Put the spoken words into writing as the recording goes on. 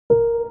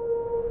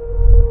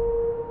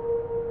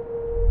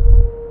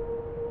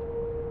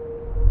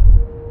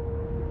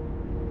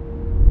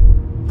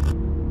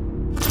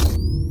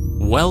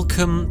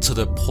Welcome to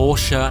the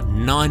Porsche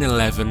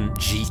 911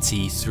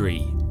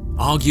 GT3,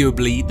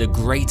 arguably the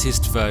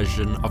greatest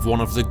version of one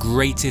of the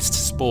greatest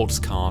sports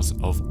cars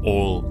of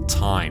all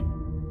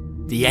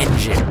time. The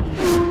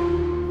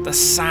engine, the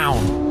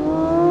sound,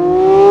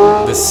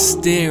 the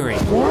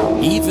steering,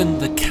 even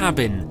the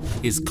cabin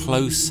is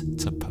close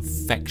to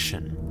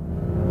perfection.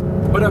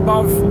 But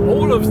above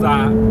all of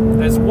that,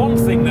 there's one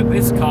thing that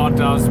this car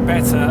does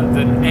better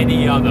than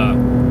any other.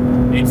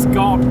 It's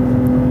got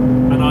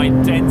an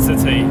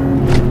identity.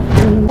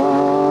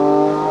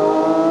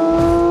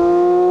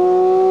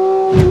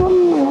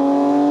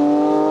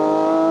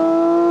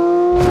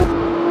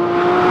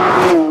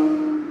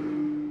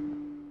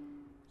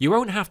 You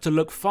won't have to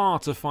look far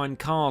to find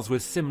cars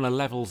with similar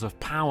levels of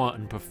power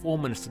and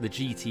performance to the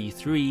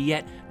GT3,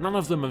 yet none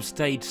of them have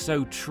stayed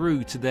so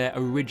true to their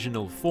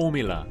original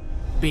formula.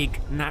 Big,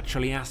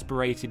 naturally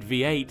aspirated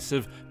V8s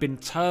have been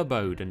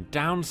turboed and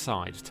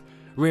downsized.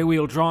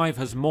 Rear-wheel drive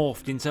has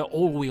morphed into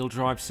all-wheel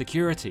drive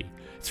security.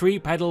 3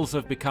 pedals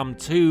have become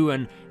 2,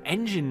 and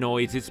engine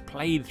noise is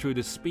played through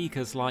the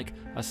speakers like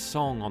a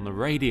song on the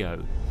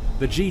radio.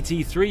 The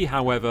GT3,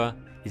 however,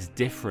 is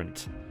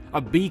different. A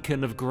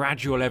beacon of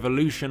gradual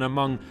evolution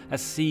among a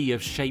sea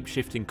of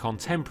shape-shifting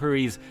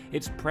contemporaries,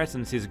 its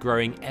presence is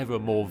growing ever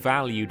more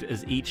valued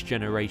as each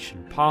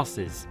generation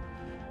passes.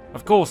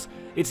 Of course,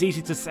 it's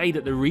easy to say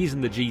that the reason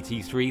the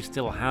GT3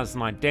 still has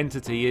an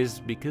identity is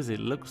because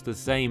it looks the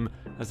same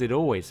as it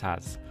always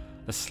has.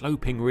 The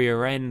sloping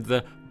rear end,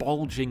 the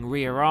bulging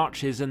rear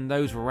arches, and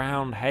those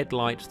round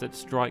headlights that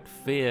strike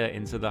fear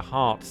into the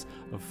hearts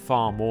of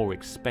far more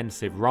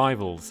expensive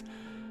rivals.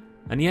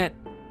 And yet,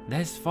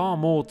 there's far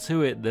more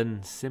to it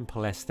than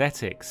simple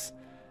aesthetics,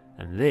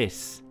 and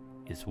this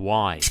is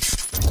why.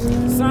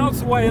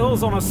 South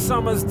Wales on a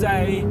summer's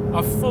day,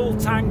 a full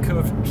tank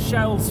of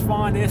Shell's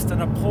finest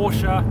and a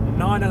Porsche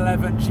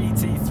 911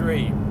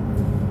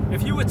 GT3.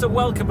 If you were to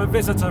welcome a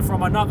visitor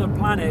from another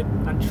planet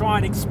and try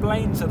and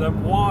explain to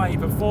them why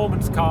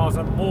performance cars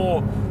are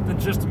more than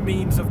just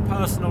means of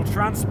personal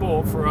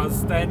transport for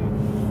us,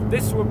 then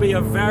this would be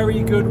a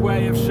very good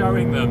way of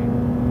showing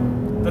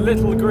them. The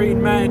little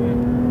green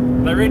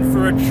men, they're in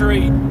for a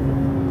treat.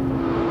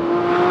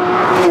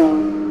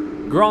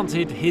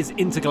 Granted, his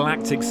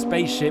intergalactic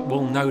spaceship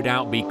will no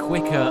doubt be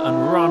quicker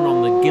and run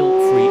on the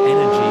guilt-free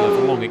energy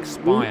of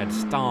long-expired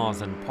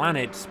stars and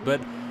planets,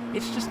 but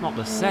it's just not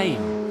the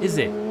same, is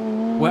it?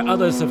 Where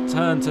others have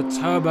turned to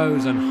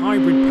turbos and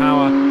hybrid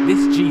power, this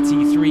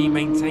GT3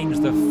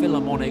 maintains the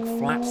Philharmonic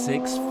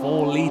flat-six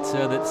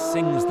 4-litre that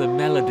sings the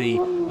melody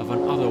of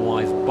an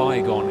otherwise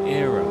bygone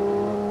era.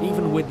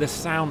 Even with the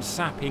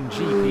sound-sapping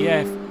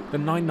GPF, the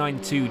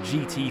 992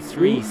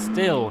 GT3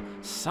 still,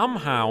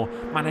 somehow,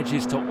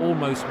 manages to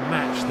almost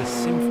match the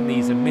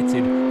symphonies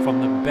emitted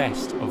from the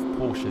best of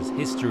Porsche's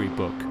history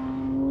book.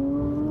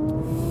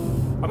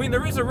 I mean,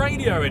 there is a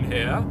radio in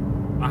here.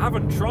 I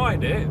haven't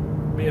tried it.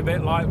 It'd be a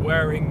bit like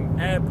wearing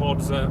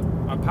AirPods at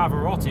a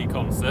Pavarotti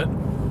concert.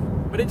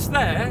 But it's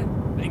there,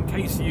 in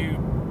case you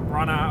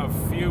run out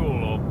of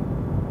fuel or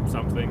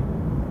something.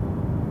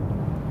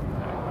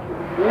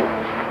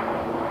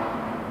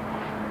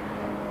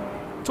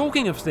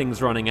 Talking of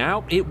things running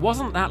out, it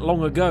wasn't that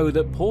long ago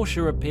that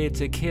Porsche appeared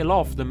to kill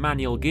off the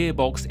manual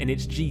gearbox in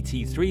its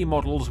GT3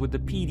 models with the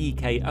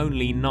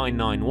PDK-only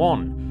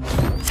 991.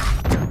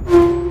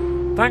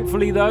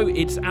 Thankfully though,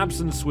 its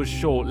absence was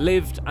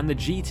short-lived, and the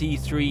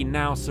GT3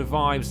 now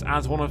survives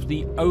as one of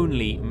the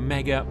only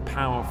mega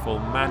powerful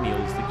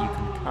manuals that you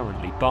can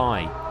currently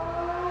buy.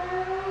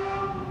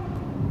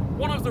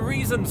 One of the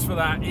reasons for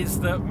that is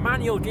that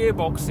manual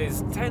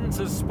gearboxes tend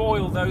to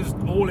spoil those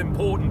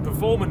all-important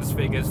performance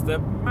figures that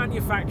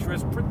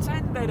manufacturers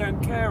pretend they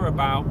don't care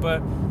about,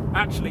 but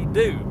actually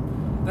do.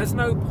 There's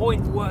no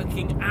point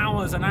working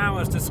hours and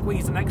hours to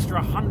squeeze an extra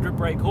 100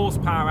 brake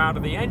horsepower out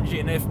of the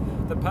engine if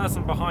the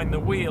person behind the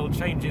wheel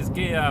changes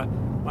gear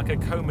like a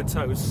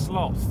comatose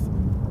sloth.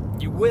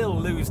 You will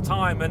lose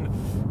time, and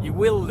you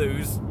will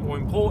lose, more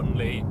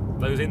importantly,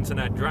 those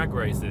internet drag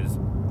races.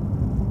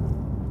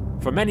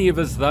 For many of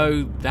us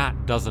though,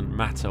 that doesn't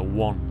matter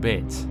one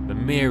bit. The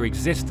mere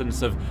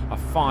existence of a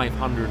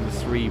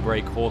 503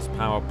 brake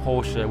horsepower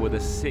Porsche with a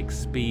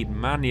 6-speed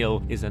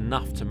manual is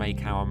enough to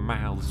make our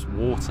mouths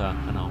water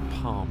and our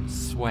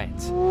palms sweat.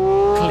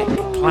 Click,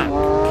 clack,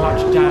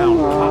 clutch down,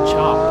 clutch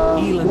up,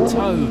 heel and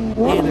toe,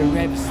 hear the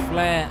revs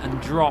flare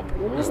and drop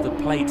as the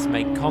plates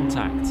make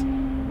contact.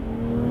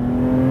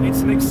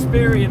 It's an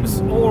experience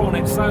all on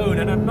its own,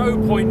 and at no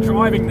point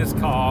driving this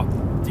car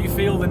do you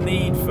feel the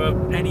need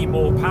for any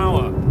more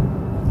power.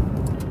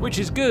 Which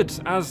is good,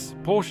 as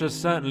Porsche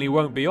certainly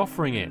won't be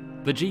offering it.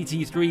 The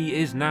GT3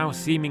 is now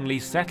seemingly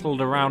settled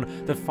around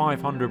the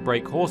 500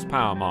 brake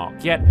horsepower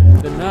mark, yet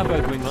the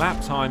Nürburgring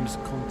lap times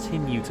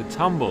continue to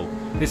tumble,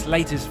 this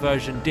latest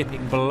version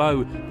dipping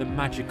below the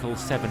magical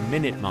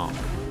 7-minute mark.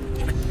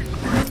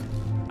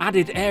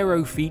 Added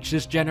aero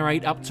features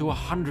generate up to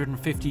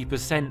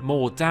 150%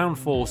 more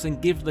downforce and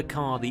give the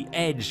car the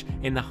edge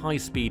in the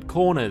high-speed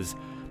corners.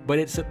 but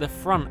it's at the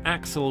front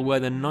axle where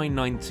the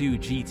 992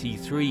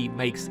 GT3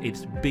 makes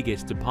its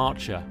biggest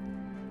departure.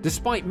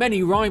 Despite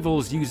many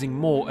rivals using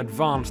more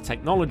advanced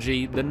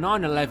technology, the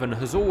 911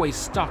 has always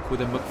stuck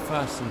with a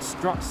McPherson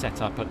strut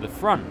setup at the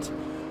front.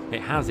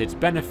 It has its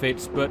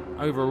benefits, but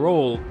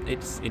overall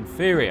it's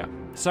inferior.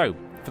 So,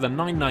 for the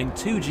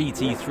 992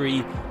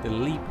 GT3, the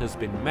leap has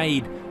been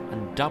made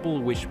and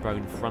double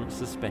wishbone front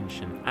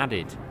suspension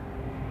added.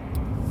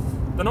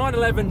 The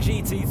 911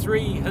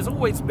 GT3 has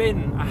always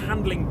been a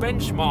handling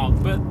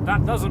benchmark, but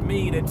that doesn't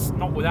mean it's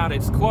not without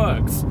its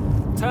quirks.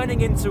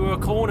 Turning into a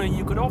corner,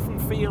 you could often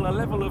feel a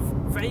level of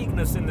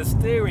vagueness in the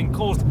steering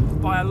caused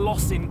by a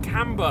loss in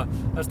camber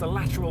as the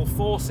lateral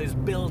forces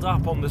build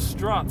up on the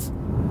strut.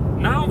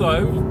 Now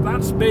though,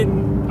 that's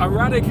been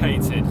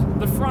eradicated.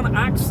 The front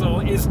axle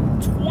is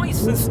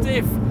twice as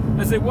stiff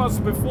as it was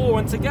before,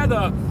 and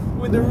together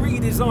with the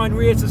redesigned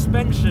rear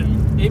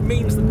suspension, it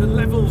means that the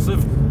levels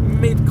of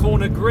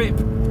mid-corner grip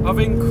have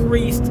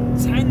increased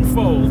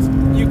tenfold.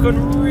 You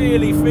can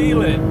really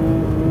feel it.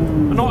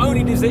 And not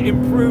only does it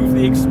improve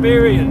the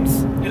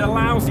experience, it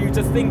allows you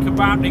to think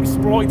about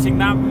exploiting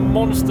that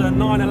monster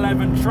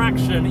 911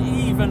 traction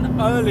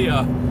even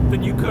earlier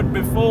than you could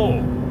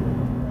before.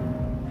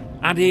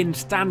 Add in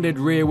standard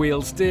rear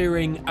wheel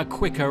steering, a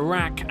quicker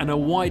rack and a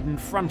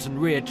widened front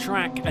and rear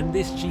track, and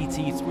this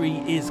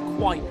GT3 is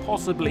quite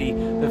possibly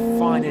the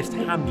finest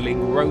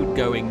handling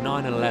road-going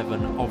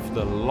 911 of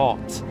the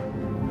lot.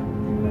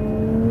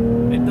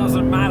 It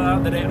doesn't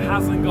matter that it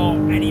hasn't got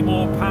any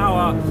more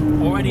power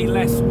or any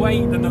less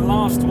weight than the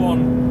last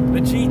one.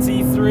 The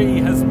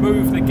GT3 has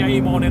moved the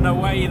game on in a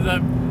way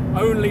that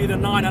only the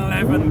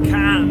 911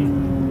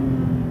 can.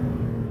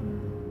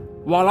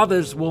 While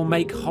others will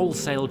make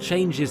wholesale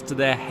changes to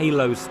their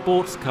Halo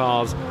sports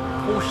cars,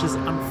 Porsche's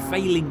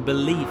unfailing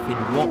belief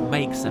in what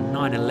makes a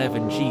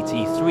 911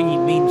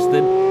 GT3 means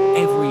that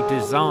every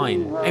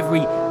design,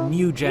 every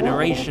new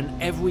generation,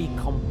 every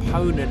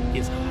component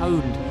is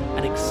honed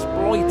and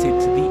exploited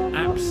to the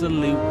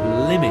absolute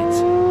limit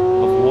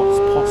of what's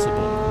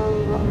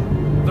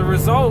possible. The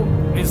result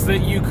is that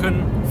you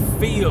can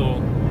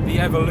feel the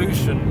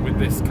evolution with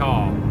this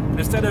car.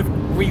 Instead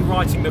of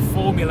rewriting the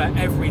formula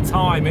every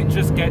time, it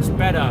just gets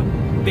better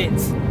bit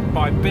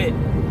by bit.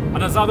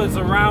 And as others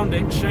around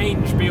it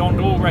change beyond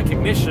all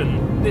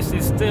recognition, this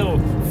is still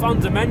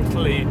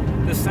fundamentally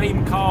the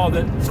same car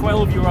that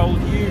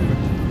 12-year-old you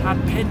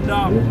had pinned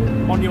up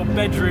on your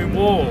bedroom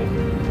wall.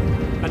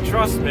 And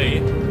trust me,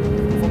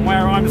 from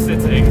where I'm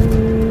sitting,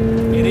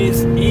 it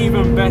is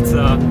even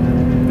better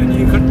than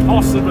you could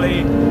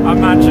possibly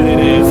imagine it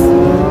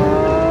is.